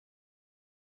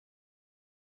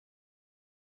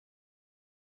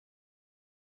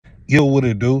Yo, what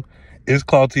it do? It's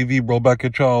Cloud TV, bro, back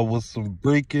at y'all with some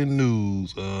breaking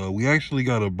news. We actually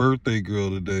got a birthday girl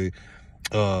today.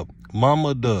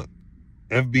 Mama Duck,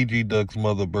 FBG Duck's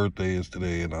mother birthday is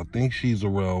today, and I think she's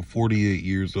around 48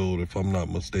 years old, if I'm not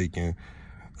mistaken.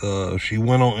 She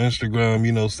went on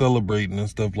Instagram, celebrating and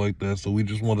stuff like that, so we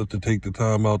just wanted to take the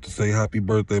time out to say happy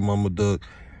birthday, Mama Duck.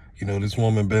 This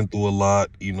woman been through a lot,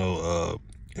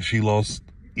 she lost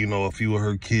a few of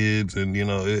her kids, and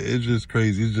it's just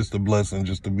crazy. It's just a blessing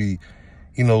just to be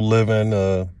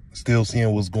living, still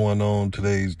seeing what's going on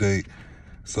today's date.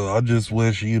 So I just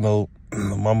wish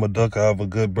Mama Duck have a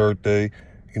good birthday.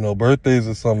 Birthdays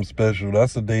are something special.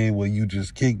 That's a day where you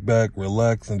just kick back,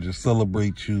 relax, and just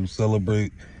celebrate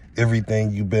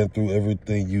everything you've been through,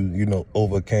 everything you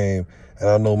overcame. And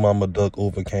I know Mama Duck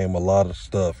overcame a lot of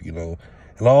stuff, And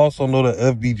I also know that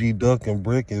FBG Duck and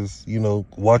Brick is,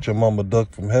 watching Mama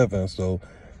Duck from heaven. So,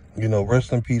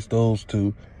 rest in peace those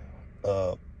two.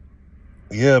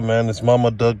 Yeah, man, it's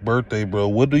Mama Duck birthday, bro.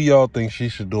 What do y'all think she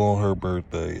should do on her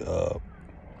birthday?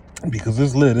 Because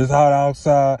it's lit. It's hot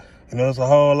outside. There's a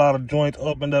whole lot of joints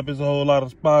opened up. There's a whole lot of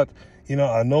spots.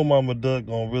 I know Mama Duck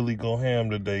gonna really go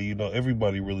ham today.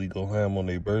 Everybody really go ham on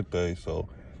their birthday. So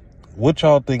what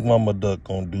y'all think Mama Duck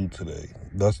gonna do today?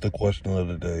 That's the question of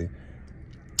the day.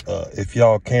 If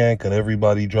y'all could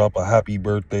everybody drop a happy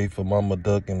birthday for Mama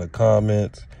Duck in the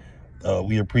comments?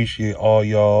 We appreciate all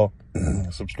y'all.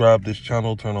 Subscribe this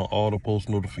channel, turn on all the post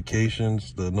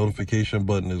notifications. The notification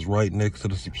button is right next to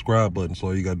the subscribe button, so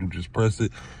all you gotta do is just press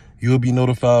it. You'll be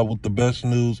notified with the best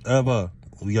news ever.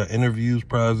 We got interviews,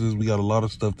 prizes, we got a lot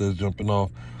of stuff that's jumping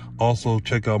off. Also,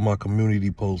 check out my community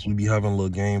posts. We be having little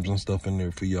games and stuff in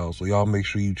there for y'all, so y'all make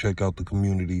sure you check out the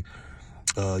community.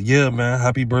 Yeah, man,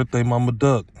 happy birthday, Mama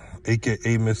Duck,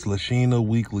 aka Miss Lashina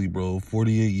Weekly, bro,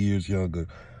 48 years younger.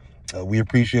 We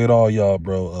appreciate all y'all,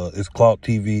 bro. It's Clout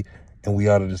TV, and we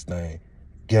out of this thing.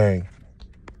 Gang.